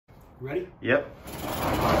Ready? Yep.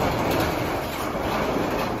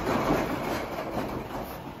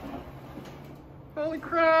 Holy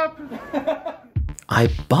crap! I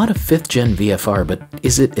bought a 5th gen VFR, but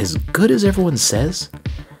is it as good as everyone says?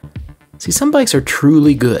 See, some bikes are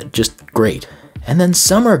truly good, just great, and then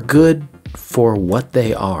some are good for what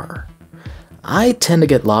they are. I tend to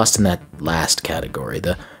get lost in that last category.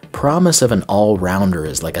 The promise of an all-rounder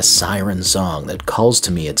is like a siren song that calls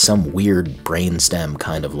to me at some weird brainstem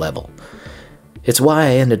kind of level. It's why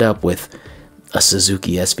I ended up with a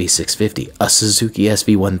Suzuki SV650, a Suzuki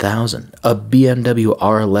SV1000, a BMW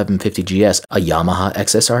R1150 GS, a Yamaha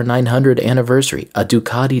XSR 900 Anniversary, a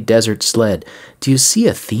Ducati Desert Sled. Do you see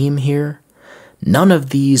a theme here? None of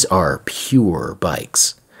these are pure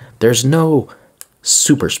bikes. There's no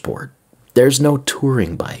super sport. There's no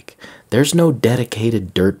touring bike. There's no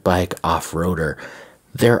dedicated dirt bike off-roader.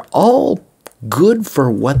 They're all good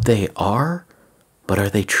for what they are, but are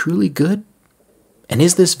they truly good? And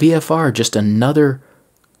is this VFR just another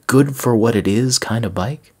good for what it is kind of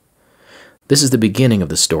bike? This is the beginning of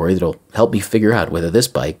the story that'll help me figure out whether this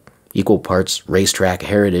bike, equal parts racetrack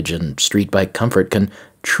heritage and street bike comfort, can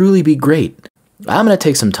truly be great. I'm going to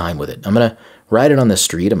take some time with it. I'm going to ride it on the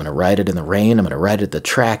street. I'm going to ride it in the rain. I'm going to ride it at the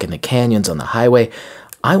track, in the canyons, on the highway.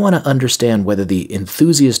 I want to understand whether the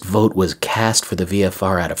enthusiast vote was cast for the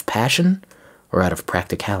VFR out of passion or out of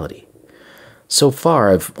practicality. So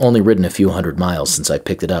far, I've only ridden a few hundred miles since I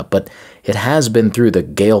picked it up, but it has been through the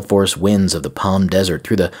gale force winds of the Palm Desert,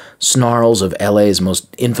 through the snarls of LA's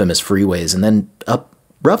most infamous freeways, and then up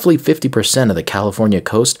roughly 50% of the California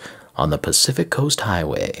coast on the Pacific Coast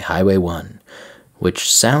Highway, Highway 1,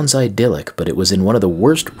 which sounds idyllic, but it was in one of the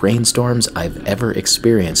worst rainstorms I've ever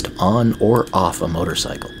experienced on or off a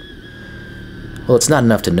motorcycle. Well, it's not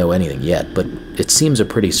enough to know anything yet, but it seems a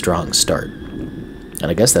pretty strong start. And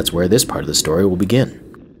I guess that's where this part of the story will begin.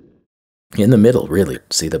 In the middle, really.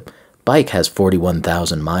 See, the bike has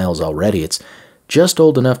 41,000 miles already. It's just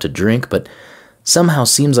old enough to drink, but somehow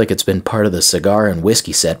seems like it's been part of the cigar and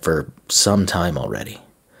whiskey set for some time already.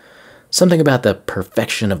 Something about the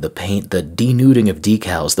perfection of the paint, the denuding of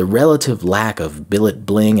decals, the relative lack of billet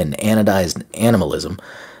bling and anodized animalism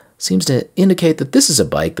seems to indicate that this is a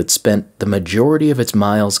bike that spent the majority of its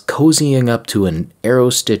miles cozying up to an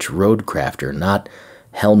Aerostitch roadcrafter, not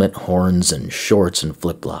helmet, horns, and shorts and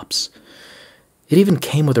flip-flops. It even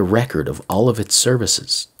came with a record of all of its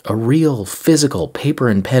services, a real physical paper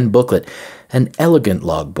and pen booklet, an elegant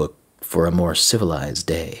logbook for a more civilized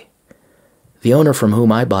day. The owner from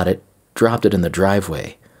whom I bought it dropped it in the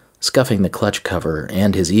driveway, scuffing the clutch cover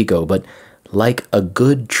and his ego, but like a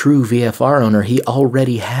good, true VFR owner, he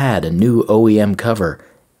already had a new OEM cover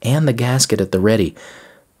and the gasket at the ready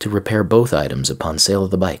to repair both items upon sale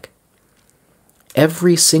of the bike.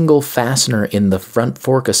 Every single fastener in the front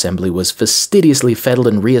fork assembly was fastidiously fettled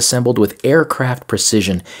and reassembled with aircraft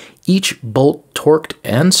precision, each bolt torqued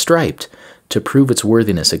and striped to prove its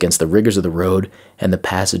worthiness against the rigors of the road and the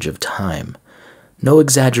passage of time. No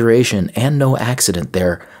exaggeration and no accident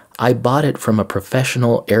there. I bought it from a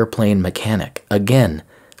professional airplane mechanic. Again,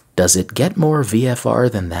 does it get more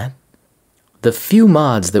VFR than that? The few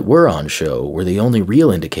mods that were on show were the only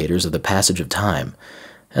real indicators of the passage of time,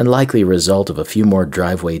 and likely a result of a few more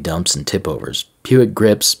driveway dumps and tipovers, Puick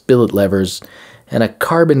grips, billet levers, and a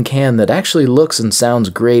carbon can that actually looks and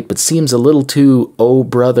sounds great but seems a little too oh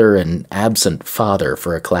brother and absent father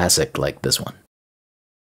for a classic like this one.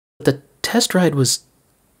 The test ride was,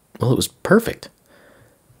 well, it was perfect.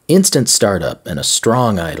 Instant startup and a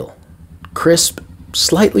strong idle. Crisp,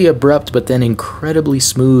 slightly abrupt, but then incredibly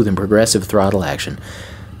smooth and progressive throttle action.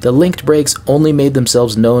 The linked brakes only made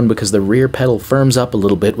themselves known because the rear pedal firms up a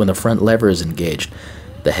little bit when the front lever is engaged.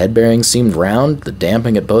 The head bearings seemed round, the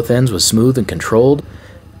damping at both ends was smooth and controlled.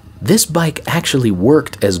 This bike actually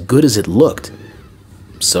worked as good as it looked.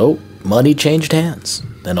 So, money changed hands.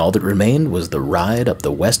 Then all that remained was the ride up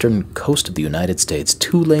the western coast of the United States,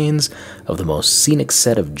 2 lanes of the most scenic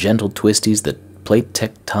set of gentle twisties that plate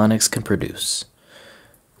tectonics can produce.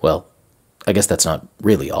 Well, I guess that's not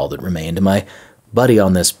really all that remained. My buddy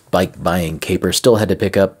on this bike-buying caper still had to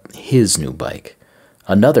pick up his new bike.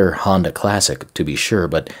 Another Honda Classic, to be sure,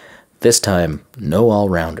 but this time no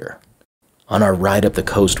all-rounder. On our ride up the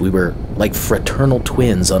coast, we were like fraternal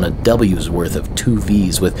twins on a W's worth of 2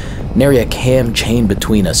 V's with nary a cam chain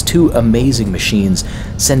between us, 2 amazing machines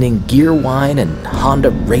sending gear whine and Honda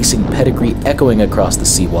racing pedigree echoing across the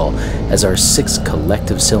seawall as our 6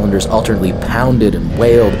 collective cylinders alternately pounded and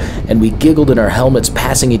wailed, and we giggled in our helmets,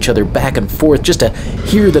 passing each other back and forth just to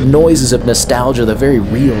hear the noises of nostalgia, the very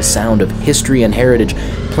real sound of history and heritage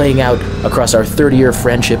playing out across our 30-year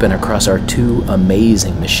friendship and across our 2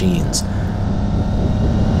 amazing machines.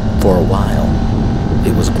 For a while,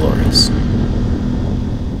 it was glorious.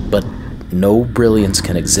 But no brilliance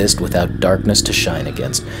can exist without darkness to shine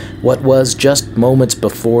against. What was just moments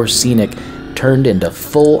before scenic turned into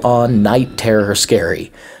full-on night terror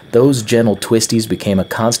scary. Those gentle twisties became a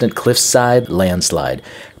constant cliffside landslide,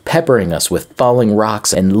 peppering us with falling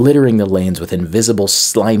rocks and littering the lanes with invisible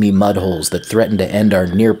slimy mud holes that threatened to end our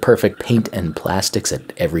near-perfect paint and plastics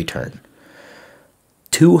at every turn.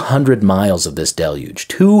 200 miles of this deluge,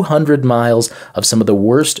 200 miles of some of the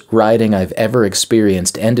worst riding I've ever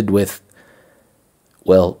experienced ended with,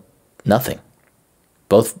 well, nothing.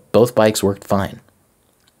 Both bikes worked fine.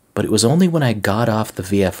 But it was only when I got off the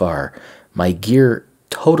VFR, my gear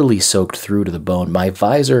totally soaked through to the bone, my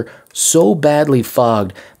visor so badly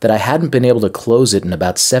fogged that I hadn't been able to close it in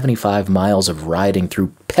about 75 miles of riding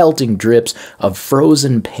through pelting drips of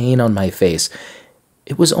frozen pain on my face.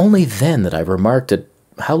 It was only then that I remarked at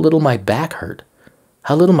how little my back hurt,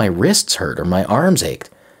 how little my wrists hurt or my arms ached,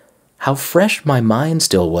 how fresh my mind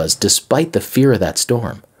still was despite the fear of that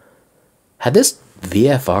storm. Had this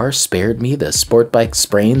VFR spared me the sport bike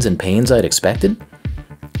sprains and pains I'd expected?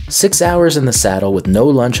 6 hours in the saddle with no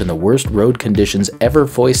lunch in the worst road conditions ever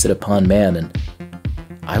foisted upon man, and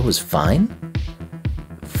I was fine?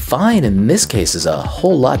 Fine in this case is a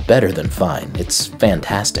whole lot better than fine. It's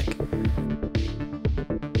fantastic.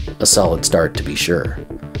 A solid start, to be sure.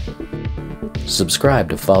 Subscribe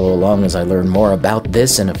to follow along as I learn more about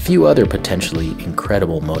this and a few other potentially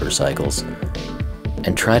incredible motorcycles,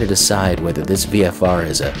 and try to decide whether this VFR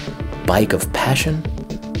is a bike of passion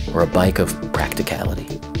or a bike of practicality.